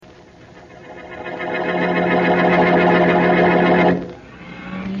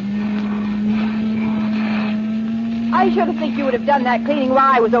I should have think you would have done that cleaning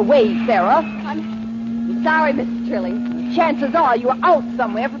while I was away, Sarah. I'm sorry, Mrs. Trilling. Chances are you were out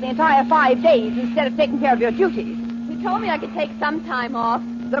somewhere for the entire 5 days instead of taking care of your duties. You told me I could take some time off.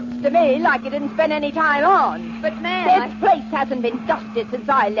 Looks to me like you didn't spend any time on. But, ma'am, This place hasn't been dusted since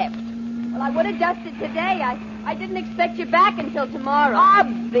I left. Well, I would have dusted today. I didn't expect you back until tomorrow.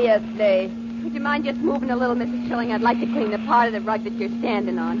 Obviously. Would you mind just moving a little, Mrs. Trilling? I'd like to clean the part of the rug that you're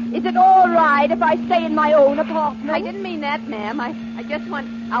standing on. Is it all right if I stay in my own apartment? I didn't mean that, ma'am. I just want...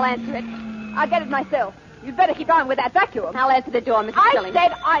 I'll answer it. I'll get it myself. You'd better keep on with that vacuum. I'll answer the door, Mrs. Trilling. I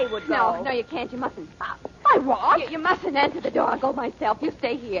said I would go. No, you can't. You mustn't. I what? You mustn't answer the door. I'll go myself. You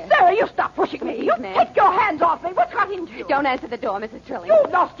stay here. Sarah, you stop pushing me. You ma'am. take your hands off me. What's got into you? Don't answer the door, Mrs. Trilling.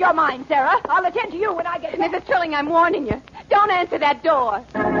 You've lost your mind, Sarah. I'll attend to you when I get back. Mrs. Trilling, I'm warning you. Don't answer that door.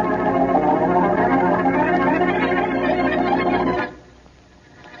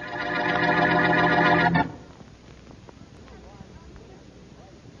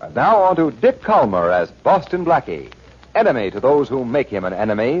 And now on to Dick Calmer as Boston Blackie. Enemy to those who make him an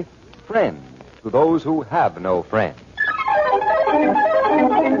enemy. Friend to those who have no friend.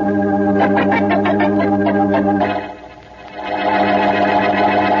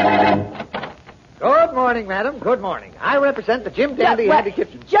 Good morning, madam. Good morning. I represent the Jim Dandy Handy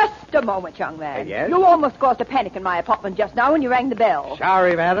Kitchen. Just a moment, young man. Yes? You almost caused a panic in my apartment just now when you rang the bell.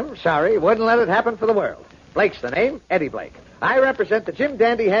 Sorry, madam. Sorry. Wouldn't let it happen for the world. Blake's the name. Eddie Blake. I represent the Jim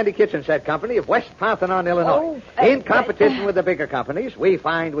Dandy Handy Kitchen Set Company of West Parthenon, Illinois. In competition with the bigger companies, we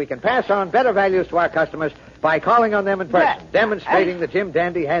find we can pass on better values to our customers by calling on them in person, demonstrating the Jim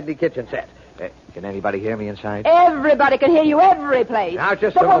Dandy Handy Kitchen Set. Can anybody hear me inside? Everybody can hear you every place. Now,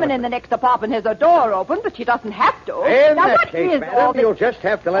 just the a woman moment. in the next apartment has a door open, but she doesn't have to. In now, that what case, is madam, all this... you'll just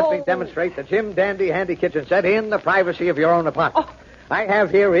have to let me demonstrate the Jim Dandy Handy Kitchen Set in the privacy of your own apartment. I have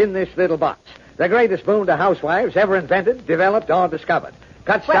here in this little box the greatest boon to housewives ever invented, developed, or discovered.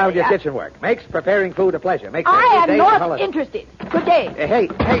 Cuts down your kitchen work. Makes preparing food a pleasure. Makes I every am day a not holiday. interested. Good day. Hey,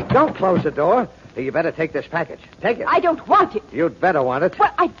 don't close the door. You better take this package. Take it. I don't want it. You'd better want it.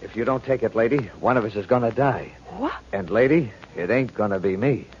 Well, If you don't take it, lady, one of us is going to die. What? And, lady, it ain't going to be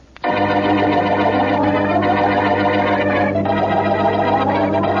me.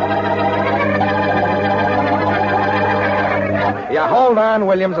 Yeah, hold on,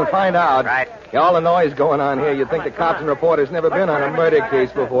 Williams, and find out. Right. Yeah, all the noise going on here, you'd think the cops and reporters never been on a murder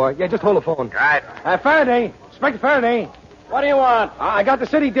case before. Yeah, just hold the phone. Right. Faraday. Inspector Faraday. What do you want? I got the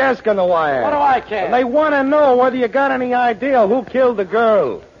city desk on the wire. What do I care? They want to know whether you got any idea who killed the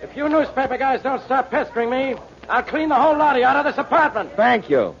girl. If you newspaper guys don't stop pestering me, I'll clean the whole lot of you out of this apartment. Thank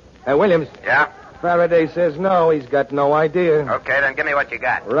you. Williams. Yeah? Faraday says no, he's got no idea. Okay, then give me what you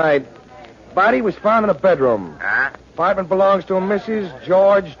got. Right. Body was found in a bedroom. Huh? Apartment belongs to a Mrs.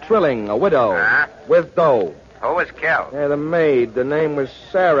 George Trilling, a widow. Huh? With dough. Who was killed? Yeah, the maid. The name was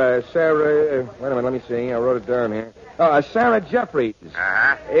Sarah. Wait a minute, let me see. I wrote it down here. Sarah Jeffries.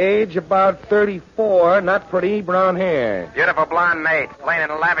 Uh-huh. Age about 34. Not pretty. Brown hair. Beautiful blonde maid. Plain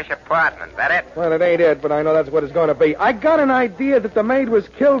and lavish apartment. That it? Well, it ain't it, but I know that's what it's going to be. I got an idea that the maid was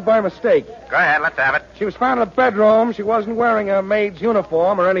killed by mistake. Go ahead, let's have it. She was found in a bedroom. She wasn't wearing a maid's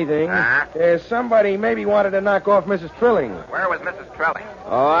uniform or anything. Uh-huh. Somebody maybe wanted to knock off Mrs. Trilling. Where was Mrs. Trilling?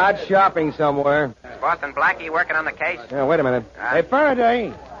 Oh, out shopping somewhere. Is Boston Blackie working on the case? Yeah, wait a minute. Hey, Faraday.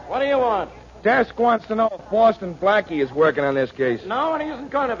 What do you want? Desk wants to know if Boston Blackie is working on this case. No, and he isn't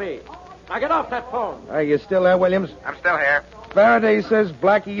going to be. Now get off that phone. Are you still there, Williams? I'm still here. Faraday says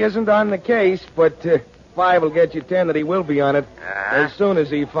Blackie isn't on the case, but 5 will get you 10 that he will be on it as soon as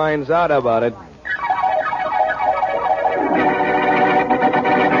he finds out about it.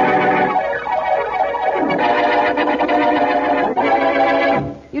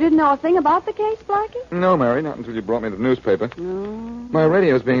 You didn't know a thing about the case, Blackie? No, Mary, not until you brought me the newspaper. No. My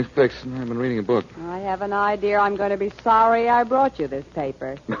radio's being fixed, and I've been reading a book. I have an idea I'm going to be sorry I brought you this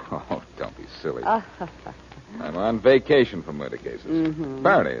paper. Oh, don't be silly. I'm on vacation for murder cases. Mm-hmm.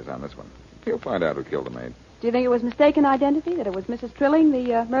 Faraday is on this one. He'll find out who killed the maid. Do you think it was mistaken identity, that it was Mrs. Trilling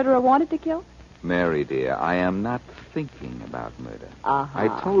the murderer wanted to kill? Mary, dear, I am not thinking about murder. Uh-huh.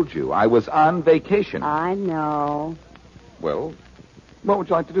 I told you I was on vacation. I know. Well, what would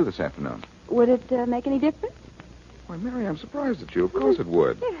you like to do this afternoon? Would it make any difference? Why, Mary, I'm surprised at you. Of course it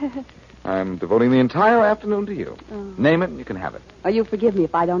would. I'm devoting the entire afternoon to you. Oh. Name it and you can have it. Oh, you forgive me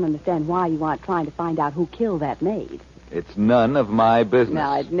if I don't understand why you aren't trying to find out who killed that maid. It's none of my business.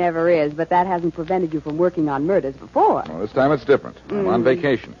 No, it never is, but that hasn't prevented you from working on murders before. Well, this time it's different. I'm on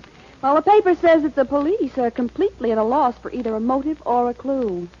vacation. Well, the paper says that the police are completely at a loss for either a motive or a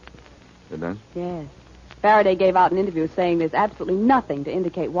clue. It does? Yes. Faraday gave out an interview saying there's absolutely nothing to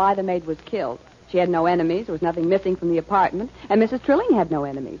indicate why the maid was killed. She had no enemies. There was nothing missing from the apartment. And Mrs. Trilling had no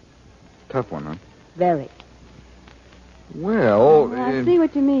enemies. Tough one, huh? Very. Well, I see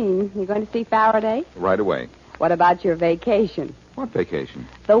what you mean. You're going to see Faraday? Right away. What about your vacation? What vacation?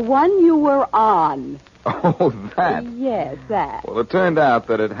 The one you were on. Oh, that. Yes, that. Well, it turned out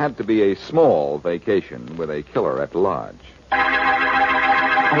that it had to be a small vacation with a killer at large.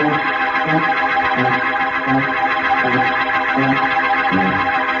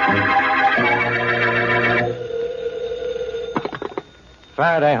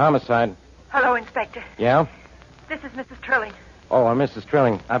 Faraday, homicide. Hello, Inspector. Yeah? This is Mrs. Trilling. Oh, Mrs.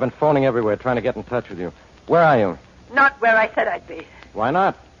 Trilling. I've been phoning everywhere trying to get in touch with you. Where are you? Not where I said I'd be. Why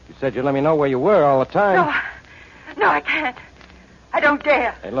not? You said you'd let me know where you were all the time. No, I can't. I don't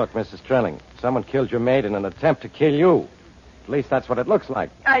dare. Hey, look, Mrs. Trilling. Someone killed your maid in an attempt to kill you. At least that's what it looks like.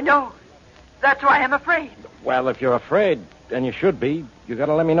 I know. That's why I'm afraid. Well, if you're afraid, and you should be, you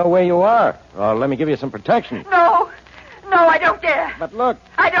gotta let me know where you are. Or let me give you some protection. No, I don't dare. But look.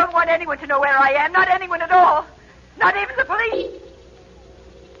 I don't want anyone to know where I am. Not anyone at all. Not even the police.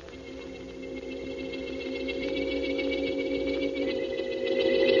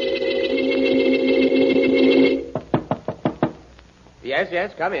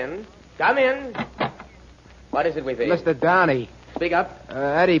 Yes, come in. Come in. What is it we think? Mr. Downey. Speak up.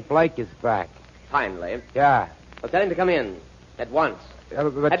 Eddie Blake is back. Finally. Yeah. Well, tell him to come in. At once.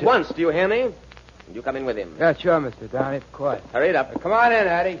 But At once, do you hear me? You come in with him. Yeah, sure, Mr. Downey, of course. Hurry it up. Come on in,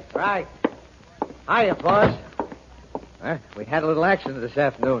 Eddie. Right. Hiya, boss. We had a little accident this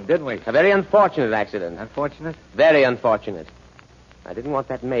afternoon, didn't we? A very unfortunate accident. Unfortunate? Very unfortunate. I didn't want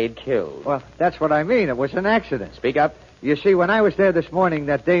that maid killed. Well, that's what I mean. It was an accident. Speak up. You see, when I was there this morning,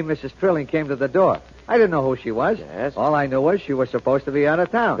 that dame, Mrs. Trilling, came to the door. I didn't know who she was. Yes. All I knew was she was supposed to be out of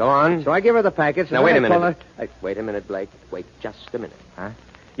town. Go on. So I give her the package. Now, wait a minute. Her... Wait a minute, Blake. Wait just a minute. Huh?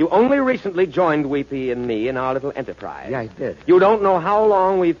 You only recently joined Weepy and me in our little enterprise. Yeah, I did. You don't know how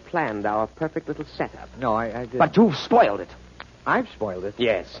long we've planned our perfect little setup. No, I did. But you've spoiled it. I've spoiled it?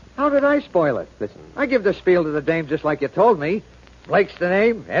 Yes. How did I spoil it? Listen. I give the spiel to the dame just like you told me. Blake's the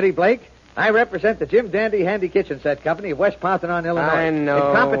name, Eddie Blake. I represent the Jim Dandy Handy Kitchen Set Company of West Parthenon, Illinois. I know.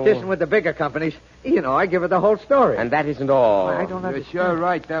 In competition with the bigger companies. You know, I give her the whole story. And that isn't all. I don't understand. You're sure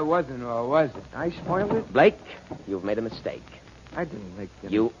right. That wasn't all, was it? I spoiled it? Blake, you've made a mistake. I didn't make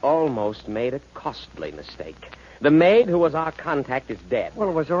any... You almost made a costly mistake. The maid who was our contact is dead. Well,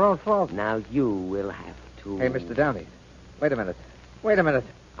 it was her own fault. Now you will have to... Hey, Mr. Downey. Wait a minute.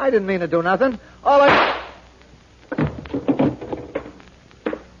 I didn't mean to do nothing. All I...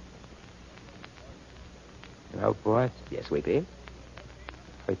 No, boss. Yes, Weepy?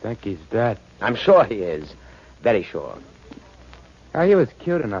 I think he's dead. I'm sure he is. Very sure. Oh, he was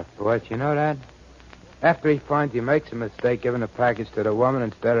cute enough, boss. You know that? After he finds he makes a mistake giving the package to the woman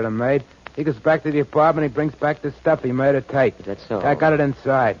instead of the maid, he goes back to the apartment, he brings back the stuff he made her take. Is that so? I got it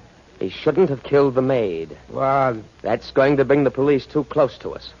inside. He shouldn't have killed the maid. Well, That's going to bring the police too close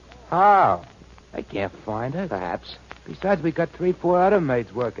to us. how? I can't find it. Perhaps. Besides, we got 3-4 other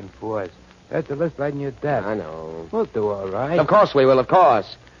maids working for us. That's the list right in your desk. I know. We'll do all right. Of course we will, of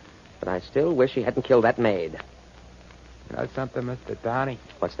course. But I still wish he hadn't killed that maid. You know something, Mr. Downey?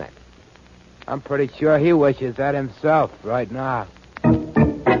 What's that? I'm pretty sure he wishes that himself right now.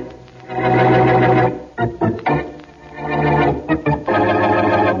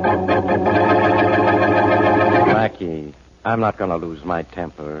 Blackie, I'm not going to lose my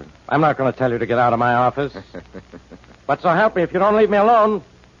temper. I'm not going to tell you to get out of my office. But so help me, if you don't leave me alone,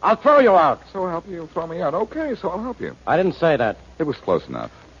 I'll throw you out. So I'll help you. You'll throw me out. Okay, so I'll help you. I didn't say that. It was close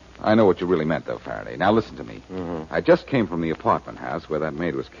enough. I know what you really meant, though, Faraday. Now listen to me. Mm-hmm. I just came from the apartment house where that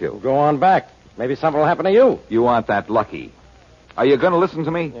maid was killed. Go on back. Maybe something will happen to you. You aren't that lucky. Are you going to listen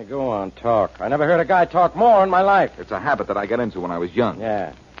to me? Yeah, go on, talk. I never heard a guy talk more in my life. It's a habit that I got into when I was young.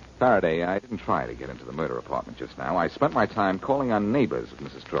 Yeah. Faraday, I didn't try to get into the murder apartment just now. I spent my time calling on neighbors of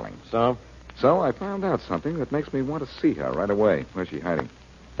Mrs. Trilling. So? So I found out something that makes me want to see her right away. Where's she hiding?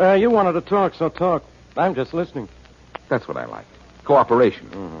 You wanted to talk, so talk. I'm just listening. That's what I like. Cooperation.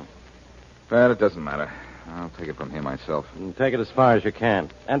 Mm-hmm. But it doesn't matter. I'll take it from here myself. And take it as far as you can.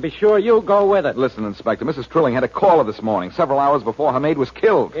 And be sure you go with it. Listen, Inspector, Mrs. Trilling had a caller this morning, several hours before her maid was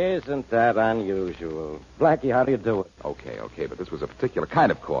killed. Isn't that unusual? Blackie, how do you do it? Okay, but this was a particular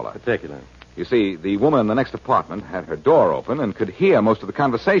kind of caller. Particular. You see, the woman in the next apartment had her door open and could hear most of the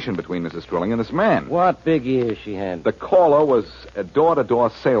conversation between Mrs. Trilling and this man. What big ears she had. The caller was a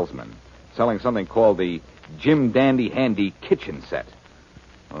door-to-door salesman selling something called the Jim Dandy Handy Kitchen Set.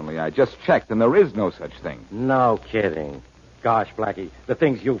 Only I just checked, and there is no such thing. No kidding. Gosh, Blackie, the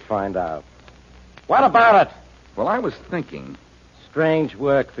things you find out. What about it? Well, I was thinking, strange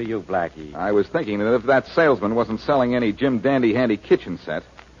work for you, Blackie. I was thinking that if that salesman wasn't selling any Jim Dandy Handy kitchen set,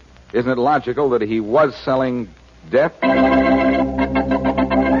 isn't it logical that he was selling death?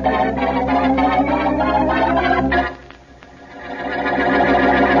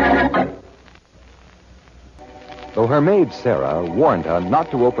 Though her maid, Sarah, warned her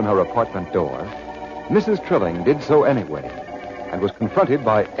not to open her apartment door, Mrs. Trilling did so anyway and was confronted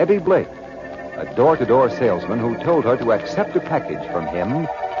by Eddie Blake, a door-to-door salesman who told her to accept a package from him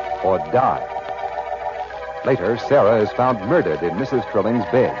or die. Later, Sarah is found murdered in Mrs. Trilling's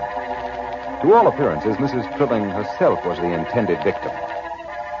bed. To all appearances, Mrs. Trilling herself was the intended victim.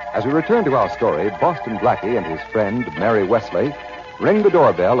 As we return to our story, Boston Blackie and his friend, Mary Wesley, ring the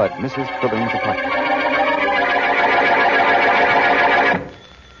doorbell at Mrs. Trilling's apartment.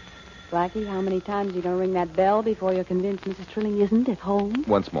 Blackie, how many times are you going to ring that bell before you're convinced Mrs. Trilling isn't at home?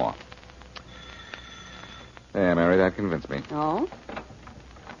 Once more. There, Mary, that convinced me. Oh?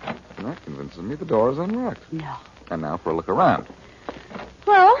 That convinces me the door is unlocked. No. And now for a look around.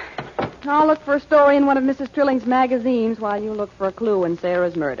 Well, I'll look for a story in one of Mrs. Trilling's magazines while you look for a clue in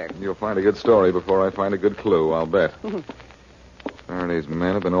Sarah's murder. You'll find a good story before I find a good clue, I'll bet. Faraday's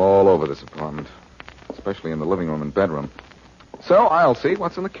men have been all over this apartment, especially in the living room and bedroom. So I'll see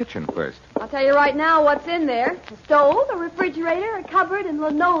what's in the kitchen first. I'll tell you right now what's in there. A stove, a refrigerator, a cupboard, and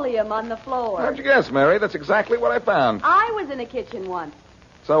linoleum on the floor. How'd you guess, Mary? That's exactly what I found. I was in a kitchen once.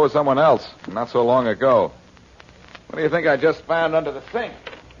 So was someone else, not so long ago. What do you think I just found under the sink?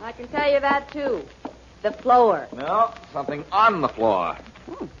 I can tell you that, too. The floor. No, something on the floor.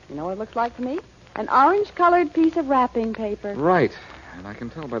 You know what it looks like to me? An orange-colored piece of wrapping paper. Right. And I can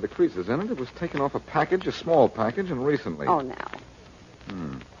tell by the creases in it was taken off a package, a small package, and recently. Oh,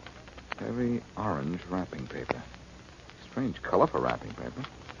 now. Heavy orange wrapping paper. Strange color for wrapping paper.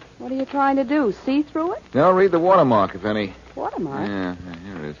 What are you trying to do, see through it? No, read the watermark, if any. Watermark? Yeah,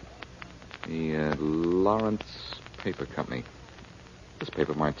 here it is. The Lawrence Paper Company. This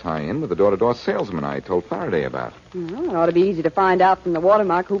paper might tie in with the door-to-door salesman I told Faraday about. Well, it ought to be easy to find out from the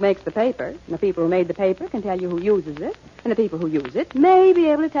watermark who makes the paper. And the people who made the paper can tell you who uses it. And the people who use it may be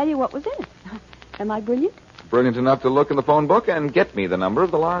able to tell you what was in it. Am I brilliant? Brilliant enough to look in the phone book and get me the number of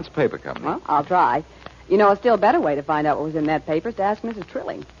the Lawrence Paper Company. Well, I'll try. You know, a still better way to find out what was in that paper is to ask Mrs.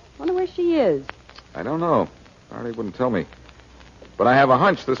 Trilling. Wonder where she is. I don't know. Faraday wouldn't tell me. But I have a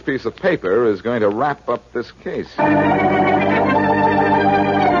hunch this piece of paper is going to wrap up this case.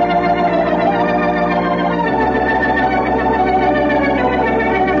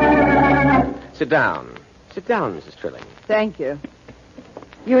 Sit down. Sit down, Mrs. Trilling. Thank you.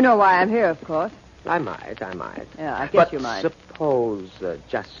 You know why I'm here, of course. I might. Yeah, I guess But you might. suppose,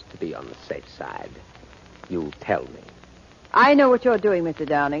 just to be on the safe side, you tell me. I know what you're doing, Mr.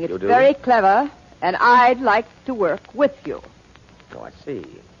 Downing. It's You do? very clever, and I'd like to work with you. Oh, I see.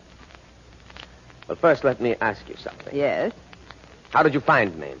 Well, first, let me ask you something. Yes? How did you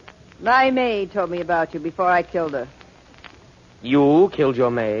find me? My maid told me about you before I killed her. You killed your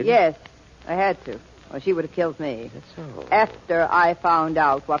maid? Yes, I had to, or she would have killed me. That's so. After I found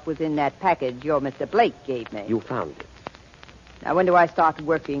out what was in that package your Mr. Blake gave me. You found it. Now, when do I start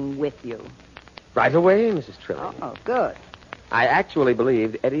working with you? Right away, Mrs. Trilling. Oh, good. I actually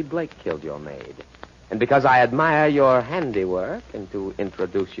believed Eddie Blake killed your maid. And because I admire your handiwork and to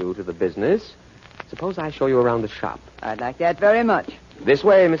introduce you to the business, suppose I show you around the shop. I'd like that very much. This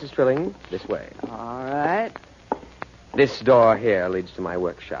way, Mrs. Trilling. This way. All right. This door here leads to my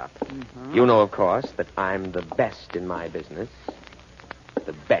workshop. Mm-hmm. You know, of course, that I'm the best in my business.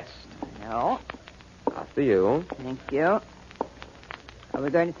 The best. No, After you. thank you. Are we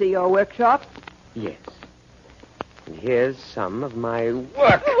going to see your workshop? Yes. And here's some of my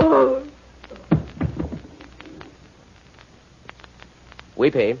work.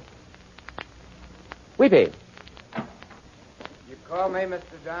 Weepy. Weepy. You call me, Mr.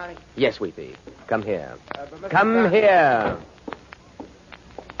 Downey? Yes, Weepy. Come here. But Mr. Come Downey- here.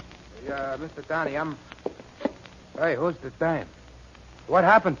 Mr. Downey, Hey, who's the dame? What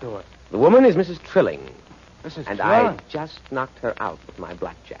happened to her? The woman is Mrs. Trilling, Mrs. and Trilling. I just knocked her out with my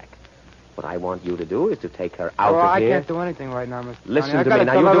blackjack. What I want you to do is to take her out Oh, of I here. can't do anything right now, Mr. Listen Downey. to me. I Now,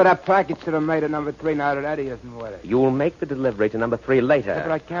 gotta you deliver do- that package to the maid at number 3 now that Eddie isn't with it. You'll make the delivery to number 3 later. Yeah,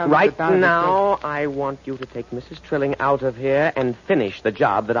 but I can't Right sit down and now, I want you to take Mrs. Trilling out of here and finish the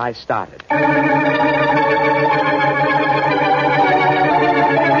job that I started.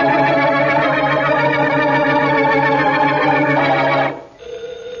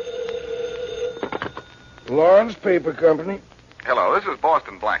 Lawrence Paper Company. Hello, this is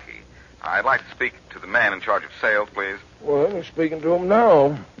Boston Blackie. I'd like to speak to the man in charge of sales, please. Well, you're speaking to him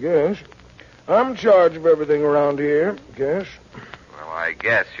now. Yes. I'm in charge of everything around here. Yes. I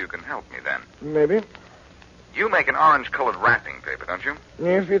guess you can help me then. Maybe. You make an orange-colored wrapping paper, don't you?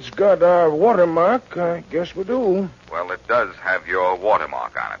 If it's got our watermark, I guess we do. Well, it does have your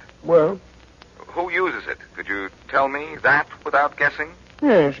watermark on it. Well, Who uses it? Could you tell me that without guessing?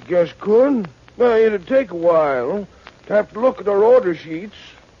 yes, guess could. But it'd take a while. Have to look at our order sheets.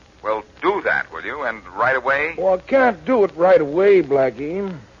 Well, do that, will you? And right away? Well, I can't do it right away, Blackie.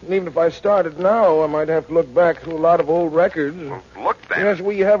 And even if I started now, I might have to look back through a lot of old records. Well, look then. Yes,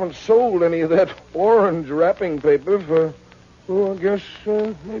 we haven't sold any of that orange wrapping paper for, I guess,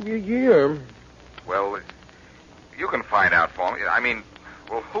 maybe a year. Well, you can find out for me. I mean,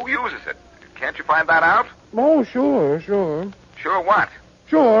 well, who uses it? Can't you find that out? Oh, sure. Sure what?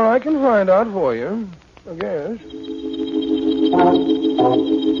 Sure, I can find out for you, I guess.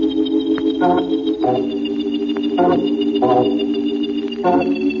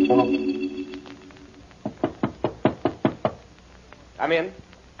 Come in.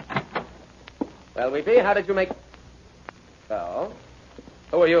 Well, Weepy, how did you make... So?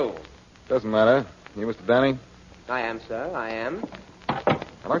 Who are you? Doesn't matter. You Mr. Danny? I am, sir. I am.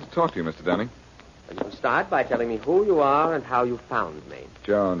 I'd like to talk to you, Mr. Danny. And you can start by telling me who you are and how you found me.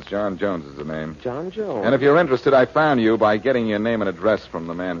 John Jones is the name. John Jones. And if you're interested, I found you by getting your name and address from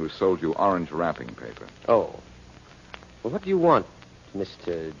the man who sold you orange wrapping paper. Oh. Well, what do you want,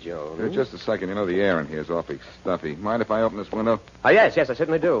 Mr. Jones? Just a second. You know, the air in here is awfully stuffy. Mind if I open this window? Oh, yes, I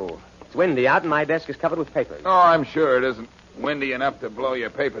certainly do. It's windy out, and my desk is covered with papers. Oh, I'm sure it isn't windy enough to blow your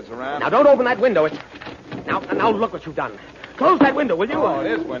papers around. Now, don't open that window. Now, look what you've done. Close that window, will you? Oh,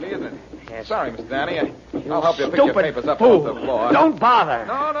 it is windy, isn't it? Yes. Sorry, Mr. Danny. I'll help you pick your Stupid papers up fool. off the floor. Don't bother.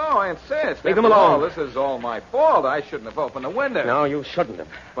 No, I insist. Leave them After all, alone. This is all my fault. I shouldn't have opened the window. No, you shouldn't have.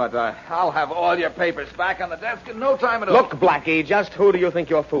 But I'll have all your papers back on the desk in no time at all. Look, Blackie, just who do you think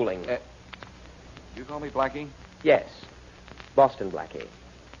you're fooling? You call me Blackie? Yes. Boston Blackie.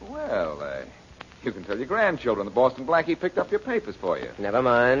 Well, you can tell your grandchildren the Boston Blackie picked up your papers for you. Never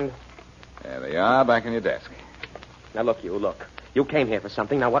mind. There they are, back on your desk. Now, look. You came here for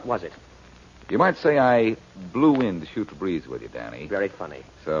something. Now, what was it? You might say I blew in to shoot the breeze with you, Danny. Very funny.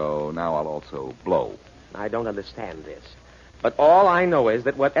 So now I'll also blow. I don't understand this. But all I know is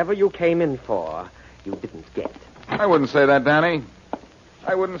that whatever you came in for, you didn't get. I wouldn't say that, Danny.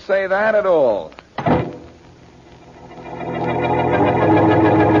 I wouldn't say that at all.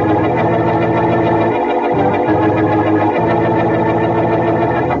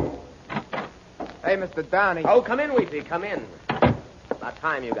 Hey, Mr. Downey. Oh, come in, Weepy. Come in. About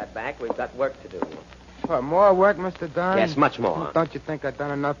time you got back. We've got work to do. What, more work, Mr. Downey? Yes, much more. Well, don't you think I've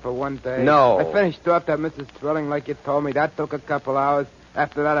done enough for one day? No. I finished off that Mrs. Trilling like you told me. That took a couple hours.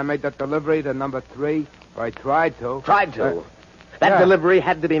 After that, I made that delivery to number 3. Or I tried to. Tried to? That delivery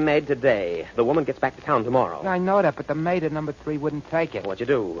had to be made today. The woman gets back to town tomorrow. Yeah, I know that, but the maid at number 3 wouldn't take it. What'd you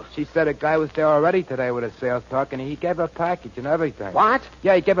do? She said a guy was there already today with a sales talk, and he gave her a package and everything. What?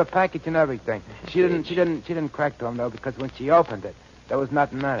 Yeah, he gave her a package and everything. She didn't crack to him though, because when she opened it, there was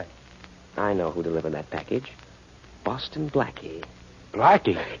nothing in it. I know who delivered that package. Boston Blackie.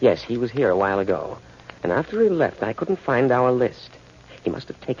 Blackie? Yes, he was here a while ago. And after he left, I couldn't find our list. He must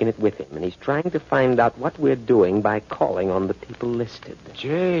have taken it with him, and he's trying to find out what we're doing by calling on the people listed.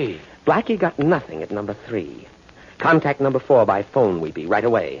 Gee. Blackie got nothing at number 3. Contact number 4 by phone, Weepy, right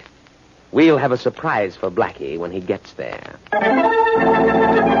away. We'll have a surprise for Blackie when he gets there.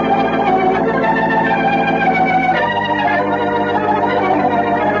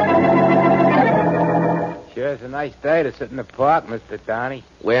 Sure, it's a nice day to sit in the park, Mr. Downey.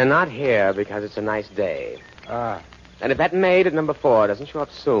 We're not here because it's a nice day. Ah. And if that maid at number 4 doesn't show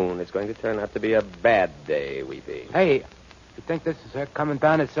up soon, it's going to turn out to be a bad day, Weepy. Hey, you think this is her coming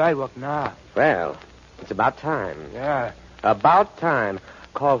down the sidewalk now? Well, it's about time. Yeah. About time.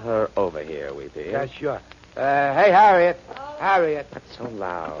 Call her over here, Weepy. Yeah, sure. Hey, Harriet. Oh. Harriet. That's so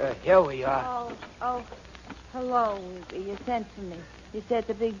loud. Here we are. Oh, hello, Weepy. You sent for me. You said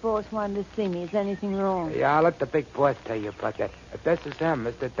the big boss wanted to see me. Is anything wrong? Yeah, I'll let the big boss tell you about that. This is him,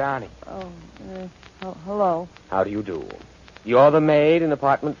 Mr. Downey. Hello. How do you do? You're the maid in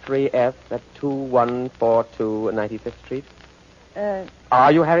apartment 3F at 2142 95th Street?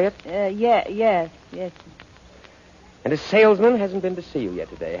 Are you, Harriet? Yes. And a salesman hasn't been to see you yet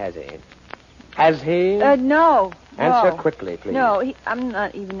today, has he? Has he? No. Answer quickly, please. No, I'm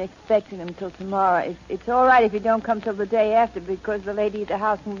not even expecting him till tomorrow. It's all right if he don't come till the day after, because the lady at the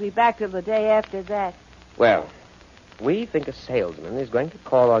house will be back till the day after that. Well, we think a salesman is going to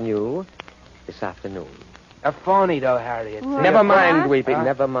call on you this afternoon. A phony, though, Harriet. Never mind, Weepy.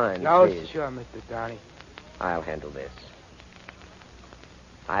 Never mind, No, please. sure, Mr. Downey. I'll handle this.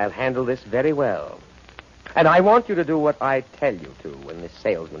 I'll handle this very well. And I want you to do what I tell you to when this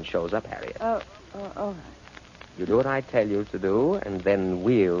salesman shows up, Harriet. Oh, all right. You do what I tell you to do, and then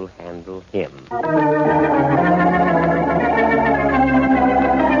we'll handle him.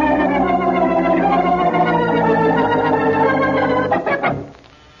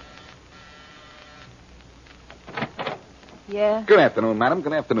 Yeah? Good afternoon, madam.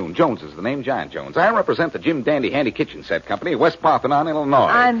 Good afternoon. Jones is the name, Giant Jones. I represent the Jim Dandy Handy Kitchen Set Company, West Parthenon, Illinois.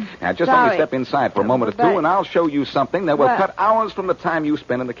 I'm Now, just sorry. let me step inside for a moment or two, and I'll show you something that will Well- cut hours from the time you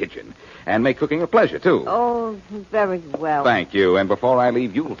spend in the kitchen. And make cooking a pleasure, too. Oh, very well. Thank you. And before I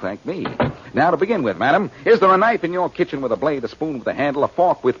leave, you'll thank me. Now, to begin with, madam, is there a knife in your kitchen with a blade, a spoon with a handle, a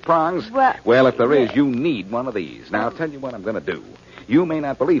fork with prongs? Well, if there is, you need one of these. Now, I'll tell you what I'm going to do. You may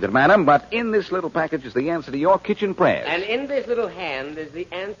not believe it, madam, but in this little package is the answer to your kitchen prayers. And in this little hand is the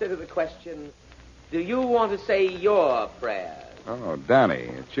answer to the question, do you want to say your prayers? Oh, Danny,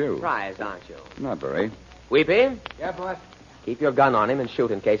 it's you. Surprised, aren't you? Not very. Weepy, Yeah, boss? keep your gun on him and shoot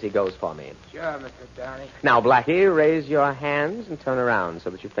in case he goes for me. Sure, Mr. Downey. Now, Blackie, raise your hands and turn around so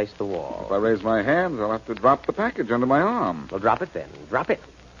that you face the wall. If I raise my hands, I'll have to drop the package under my arm. Well, drop it then. Drop it.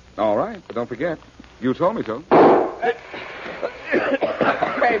 All right, but don't forget, you told me so.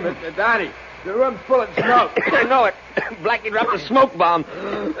 Hey, Mr. Downey, the room's full of smoke. I know it. Blackie dropped a smoke bomb.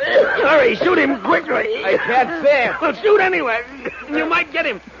 Hurry, shoot him quickly. I can't see him. Well, shoot anyway. You might get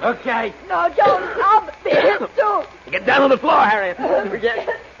him. Okay. No, Jones, I'll be hit too. Get down on the floor, Harriet.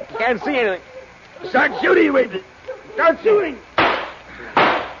 Can't see anything. Start shooting, Weepy. Start shooting.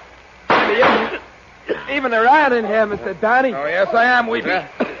 Even around in here, Mr. Downey. Oh, yes, I am, Weepy.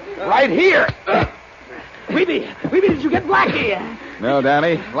 Right here. Weepy, did you get Blackie? No,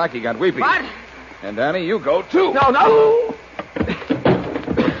 Danny. Blackie got Weepy. What? And, Danny, you go, too. No.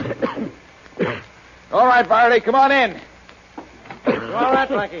 All right, Faraday, come on in. All right,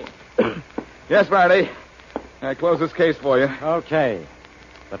 Blackie. Yes, Faraday. I close this case for you. Okay.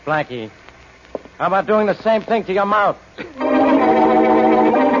 But, Blackie, how about doing the same thing to your mouth?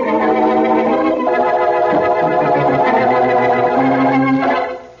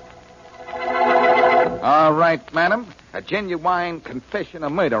 All right, madam. A genuine confession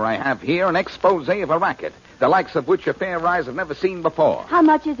of murder I have here, an expose of a racket, the likes of which your fair eyes have never seen before. How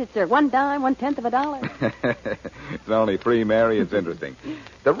much is it, sir? 1 dime, 1/10 of a dollar? It's only free, Mary. It's interesting.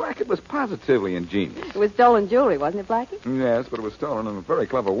 The racket was positively ingenious. It was stolen jewelry, wasn't it, Blackie? Yes, but it was stolen in a very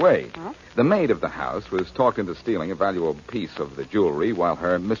clever way. Huh? The maid of the house was talked into stealing a valuable piece of the jewelry while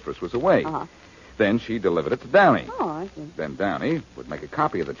her mistress was away. Uh-huh. Then she delivered it to Downey. Oh, I see. Then Downey would make a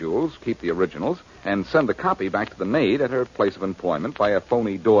copy of the jewels, keep the originals, and send the copy back to the maid at her place of employment by a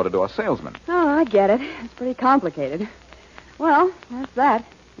phony door-to-door salesman. Oh, I get it. It's pretty complicated. Well, that's that.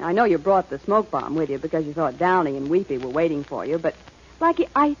 Now, I know you brought the smoke bomb with you because you thought Downey and Weepy were waiting for you, but, Blackie,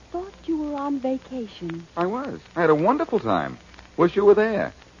 I thought you were on vacation. I was. I had a wonderful time. Wish you were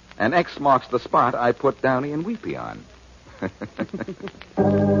there. And X marks the spot I put Downey and Weepy on.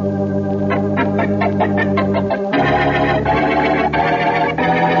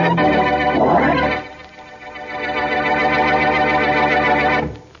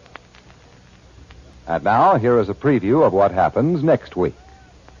 And now, here is a preview of what happens next week.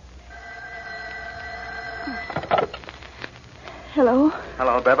 Hello.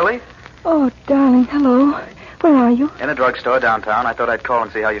 Hello, Beverly. Oh, darling, hello. Where are you? In a drugstore downtown. I thought I'd call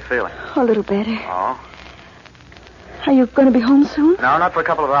and see how you're feeling. A little better. Oh? Are you going to be home soon? No, not for a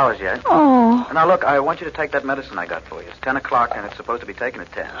couple of hours yet. Oh. Now, look, I want you to take that medicine I got for you. It's 10 o'clock, and it's supposed to be taken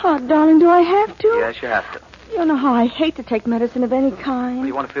at 10. Oh, darling, do I have to? Yes, you have to. You know how I hate to take medicine of any kind. Well,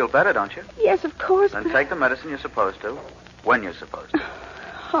 you want to feel better, don't you? Yes, of course. Then but- take the medicine you're supposed to, when you're supposed to.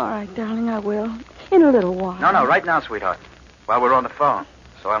 All right, darling, I will. In a little while. No, right now, sweetheart. While we're on the phone,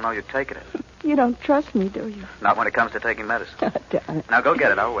 so I'll know you're taking it. You don't trust me, do you? Not when it comes to taking medicine. Darling. Now, go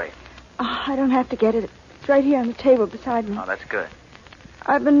get it. I'll wait. Oh, I don't have to get it. It's right here on the table beside me. Oh, that's good.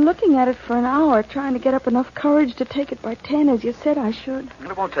 I've been looking at it for an hour, trying to get up enough courage to take it by 10, as you said I should. Well,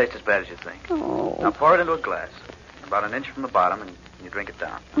 it won't taste as bad as you think. Oh. Now, pour it into a glass. About an inch from the bottom, and you drink it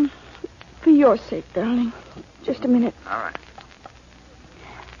down. For your sake, darling. Just a minute. All right.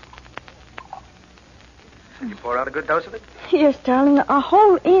 Did you pour out a good dose of it? Yes, darling, a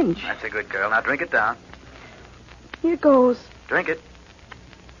whole inch. That's a good girl. Now, drink it down. Here goes. Drink it.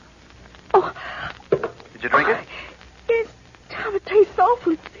 Oh. Did you drink it? Yes, Tom, it tastes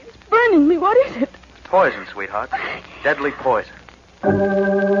awful. It's burning me. What is it? Poison, sweetheart. Deadly poison.